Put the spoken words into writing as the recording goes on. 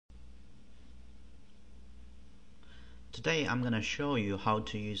Today I'm going to show you how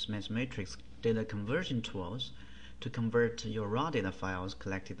to use mzMatrix data conversion tools to convert your raw data files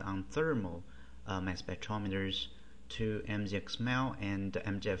collected on thermal mass spectrometers to mzXML and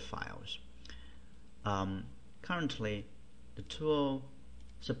MGF files. Currently, the tool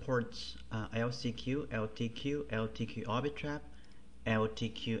supports LCQ, LTQ, LTQ Orbitrap,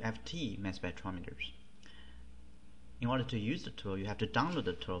 LTQ-FT mass spectrometers. In order to use the tool, you have to download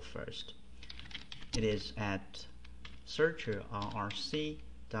the tool first. It is at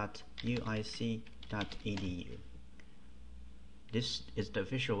searcher.rc.uic.edu. This is the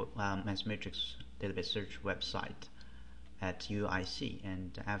official mzMatrix database search website at UIC,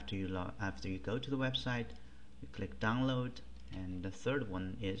 and after you go to the website, you click download, and the third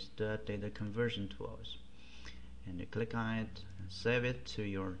one is the data conversion tools, and you click on it and save it to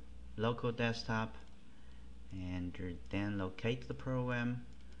your local desktop, and then locate the program,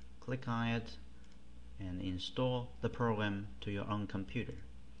 click on it, and install the program to your own computer.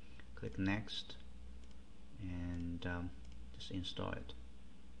 Click next, and just install it.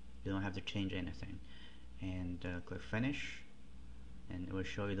 You don't have to change anything, and click finish, and it will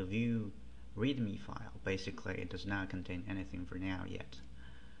show you the view readme file. Basically, it does not contain anything for now yet.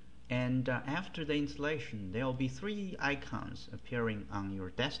 And after the installation, there will be three icons appearing on your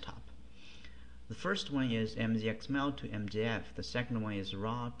desktop. The first one is mzXML to MGF, the second one is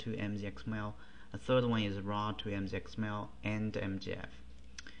RAW to mzXML, the third one is RAW to mzXML and MGF.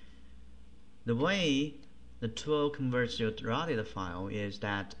 The way the tool converts your raw data file is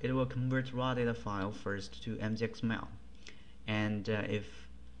that it will convert raw data file first to mzXML, and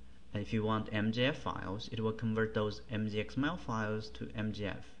if you want MGF files, it will convert those mzXML files to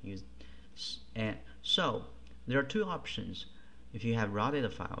MGF. So there are two options if you have raw data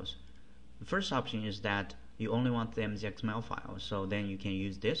files. The first option is that you only want the mzXML files, so then you can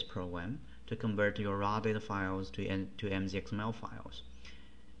use this program to convert your raw data files to mzXML files.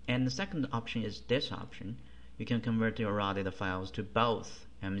 And the second option is this option. You can convert your raw data files to both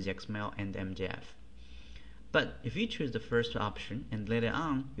mzXML and MGF. But if you choose the first option and later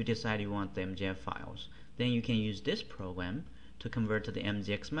on you decide you want the MGF files, then you can use this program to convert the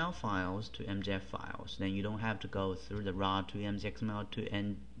mzXML files to MGF files. Then you don't have to go through the raw to mzXML to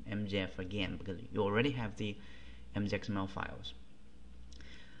MGF again, because you already have the mzXML files.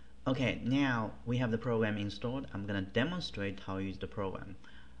 Okay, now we have the program installed. I'm going to demonstrate how to use the program.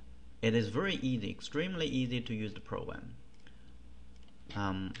 It is very easy, extremely easy to use the program.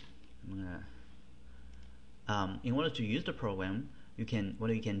 In order to use the program,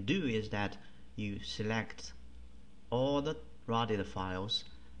 what you can do is that you select all the raw data files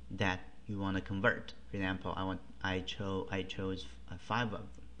that you want to convert. For example, I chose 5 of them,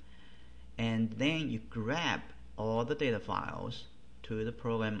 and then you grab all the data files to the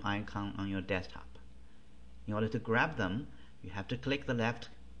program icon on your desktop. In order to grab them, you have to click the left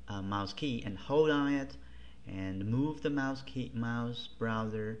mouse key and hold on it, and move the mouse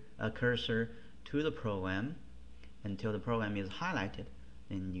cursor to the program until the program is highlighted.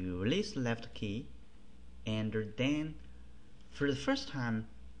 Then you release the left key, and then for the first time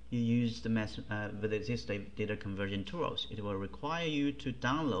you use with this data conversion tools, it will require you to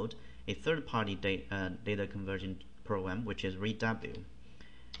download a third-party data conversion program, which is RAW,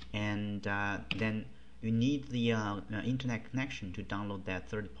 and then you need the internet connection to download that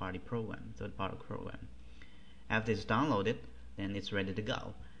third-party program. After it's downloaded, then it's ready to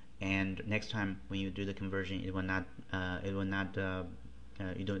go. And next time when you do the conversion, you don't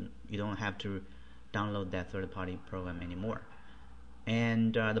have to download that third-party program anymore.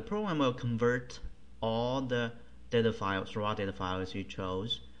 And the program will convert all the data files, raw data files you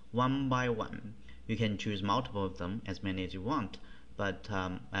chose, one by one. You can choose multiple of them, as many as you want, but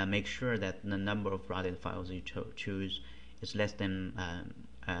make sure that the number of raw data files you choose is less than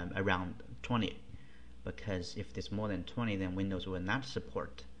around 20, because if there's more than 20, then Windows will not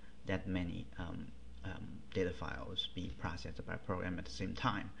support that many data files be processed by a program at the same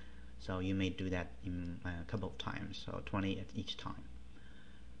time. So you may do that in a couple of times, so 20 at each time.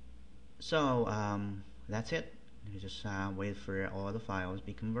 So that's it. You just wait for all the files to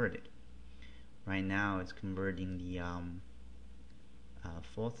be converted. Right now it's converting the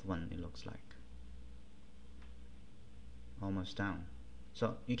fourth one, it looks like. Almost done.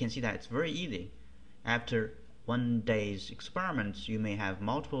 So you can see that it's very easy. After one day's experiments, you may have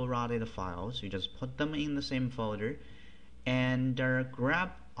multiple raw data files. You just put them in the same folder and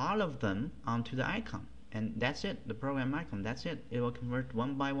grab all of them onto the icon, and that's it, the program icon. That's it. It will convert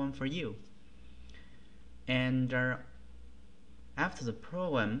one by one for you. And after the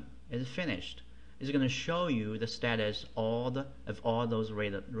program is finished, it's going to show you the status of all those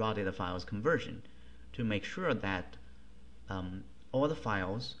raw data files conversion, to make sure that all the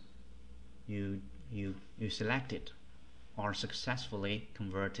files you selected are successfully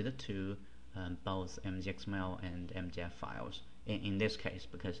converted to both mzXML and MGF files. In this case,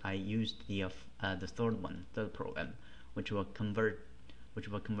 because I used the third program, which will convert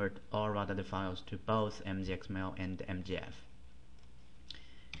all raw data files to both mzXML and MGF.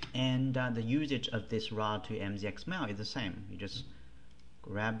 And the usage of this raw to mzXML is the same. You just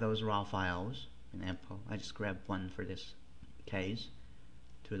grab those raw files. For example, I just grab one for this case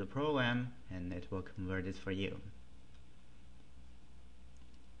to the program, and it will convert it for you.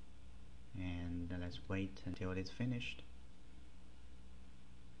 And let's wait until it's finished.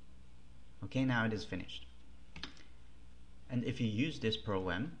 Okay, now it is finished. And if you use this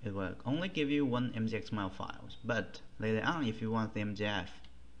program, it will only give you one mzXML files. But later on, if you want the MGF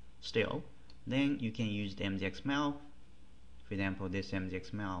still, then you can use the mzXML. For example, this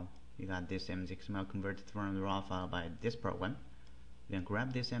mzXML, you got this mzXML converted from the raw file by this program. You can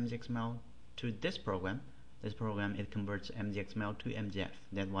grab this mzXML to this program. This program, it converts mzXML to MGF.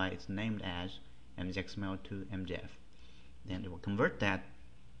 That's why it's named as mzXML to MGF. Then it will convert that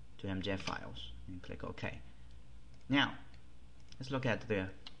to MGF files and click OK. Now, let's look at the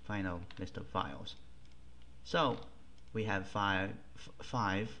final list of files. So we have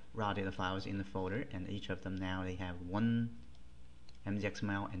five raw data files in the folder, and each of them now they have one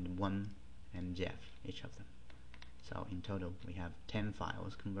mzXML and one MGF, each of them. So in total we have 10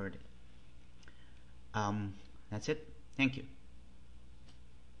 files converted. That's it. Thank you.